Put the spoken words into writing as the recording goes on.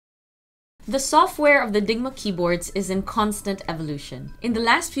The software of the Dygma keyboards is in constant evolution. In the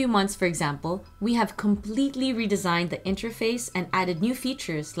last few months, for example, we have completely redesigned the interface and added new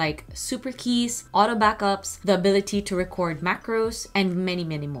features like super keys, auto backups, the ability to record macros, and many,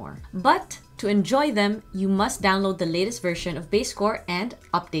 many more. But to enjoy them, you must download the latest version of Bazecor and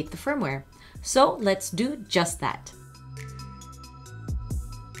update the firmware. So let's do just that.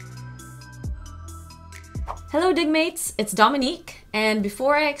 Hello Dygmates, it's Dominique, and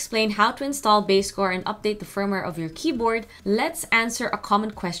before I explain how to install Bazecor and update the firmware of your keyboard, let's answer a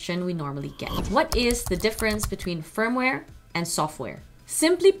common question we normally get. What is the difference between firmware and software?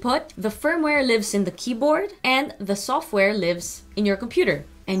 Simply put, the firmware lives in the keyboard and the software lives in your computer,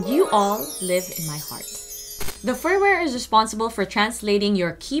 and you all live in my heart. The firmware is responsible for translating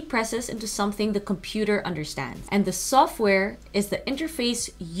your key presses into something the computer understands. And the software is the interface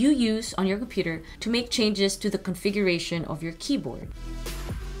you use on your computer to make changes to the configuration of your keyboard.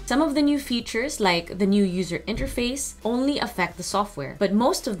 Some of the new features, like the new user interface, only affect the software, but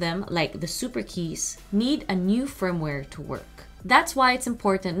most of them, like the super keys, need a new firmware to work. That's why it's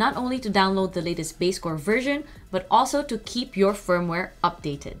important not only to download the latest Bazecor version, but also to keep your firmware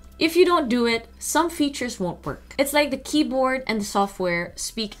updated. If you don't do it, some features won't work. It's like the keyboard and the software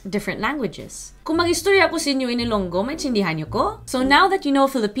speak different languages. Kung mag-istorya ko sa inyo in Ilonggo, maintindihan niyo ko? So now that you know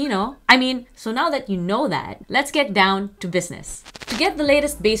Filipino, let's get down to business. To get the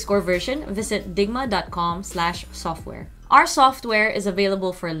latest Bazecor version, visit dygma.com/software. Our software is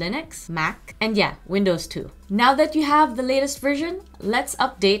available for Linux, Mac, and Windows too. Now that you have the latest version, let's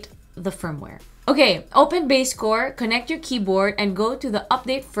update the firmware. Okay, open Bazecor, connect your keyboard, and go to the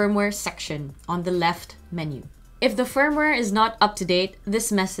Update Firmware section on the left menu. If the firmware is not up to date,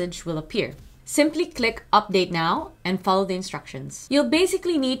 this message will appear. Simply click Update Now and follow the instructions. You'll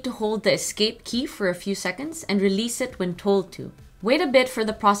basically need to hold the Escape key for a few seconds and release it when told to. Wait a bit for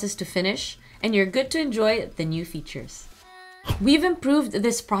the process to finish, and you're good to enjoy the new features. We've improved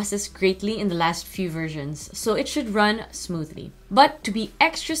this process greatly in the last few versions, so it should run smoothly. But to be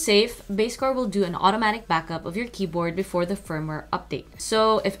extra safe, Bazecor will do an automatic backup of your keyboard before the firmware update.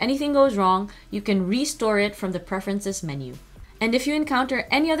 So if anything goes wrong, you can restore it from the Preferences menu. And if you encounter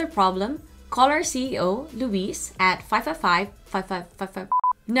any other problem, call our CEO, Luis, at 555-5555.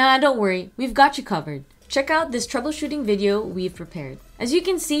 Nah, don't worry, we've got you covered. Check out this troubleshooting video we've prepared. As you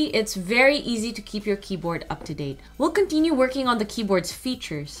can see, it's very easy to keep your keyboard up to date. We'll continue working on the keyboard's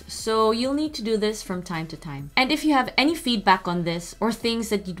features, so you'll need to do this from time to time. And if you have any feedback on this or things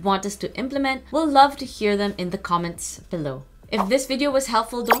that you'd want us to implement, we'll love to hear them in the comments below. If this video was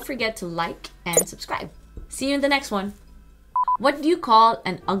helpful, don't forget to like and subscribe. See you in the next one. What do you call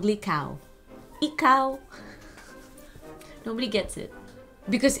an ugly cow? Ikaw. Nobody gets it.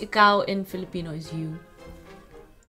 Because ikaw in Filipino is you.